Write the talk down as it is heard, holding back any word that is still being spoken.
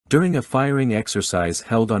During a firing exercise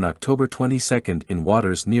held on October 22 in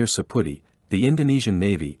waters near Sepudi, the Indonesian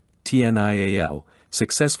Navy, TNIAL,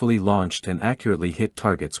 successfully launched and accurately hit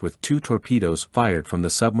targets with 2 torpedoes fired from the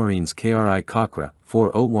submarines KRI Cochrane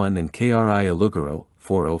 401 and KRI Alugoro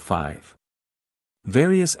 405.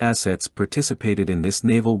 Various assets participated in this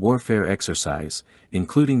naval warfare exercise,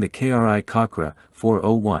 including the KRI Cochrane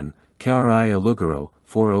 401, KRI Alugoro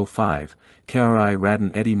 405, KRI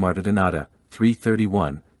Raden Edi Martadanata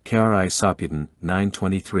 331, KRI Sapudin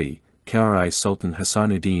 923, KRI Sultan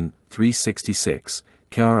Hasanuddin 366,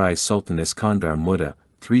 KRI Sultan Iskandar Muda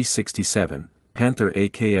 367, Panther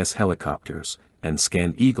AKS helicopters, and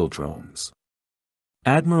Scan Eagle drones.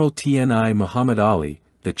 Admiral TNI Muhammad Ali,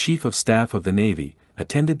 the Chief of Staff of the Navy,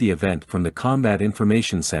 attended the event from the Combat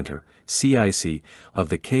Information Center, CIC, of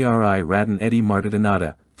the KRI Raden Edi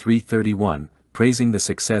Martadanata 331, praising the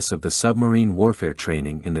success of the submarine warfare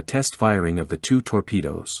training in the test firing of the 2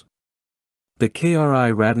 torpedoes. The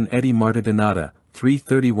KRI Raden Edi Martadanata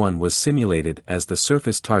 331 was simulated as the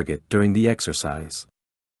surface target during the exercise.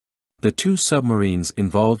 The 2 submarines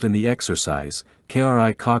involved in the exercise,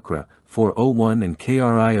 KRI Cochrane 401 and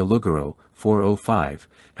KRI Alugoro 405,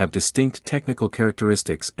 have distinct technical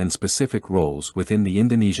characteristics and specific roles within the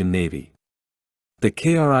Indonesian Navy. The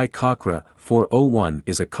KRI Cochrane 401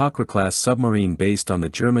 is a Cochrane-class submarine based on the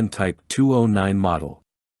German Type 209 model.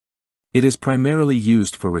 It is primarily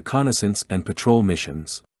used for reconnaissance and patrol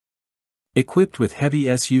missions. Equipped with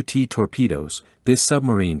heavy SUT torpedoes, this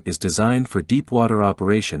submarine is designed for deep-water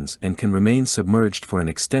operations and can remain submerged for an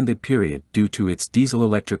extended period due to its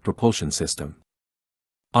diesel-electric propulsion system.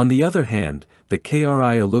 On the other hand, the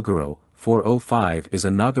KRI Alugoro 405 is a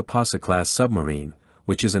Nagapasa-class submarine,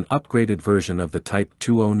 which is an upgraded version of the Type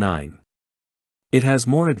 209. It has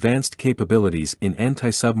more advanced capabilities in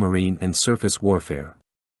anti-submarine and surface warfare.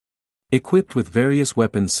 Equipped with various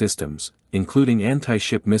weapons systems, including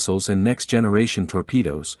anti-ship missiles and next-generation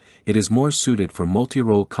torpedoes, it is more suited for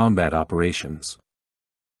multi-role combat operations.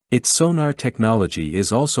 Its sonar technology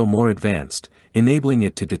is also more advanced, enabling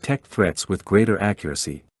it to detect threats with greater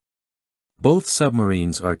accuracy. Both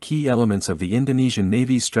submarines are key elements of the Indonesian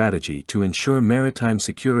Navy's strategy to ensure maritime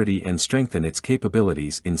security and strengthen its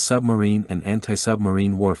capabilities in submarine and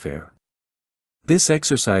anti-submarine warfare. This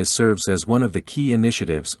exercise serves as one of the key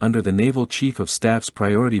initiatives under the Naval Chief of Staff's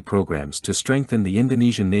priority programs to strengthen the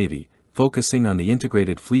Indonesian Navy, focusing on the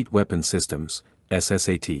Integrated Fleet Weapon Systems,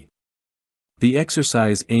 SSAT. The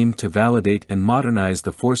exercise aimed to validate and modernize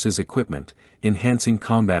the force's equipment, enhancing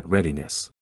combat readiness.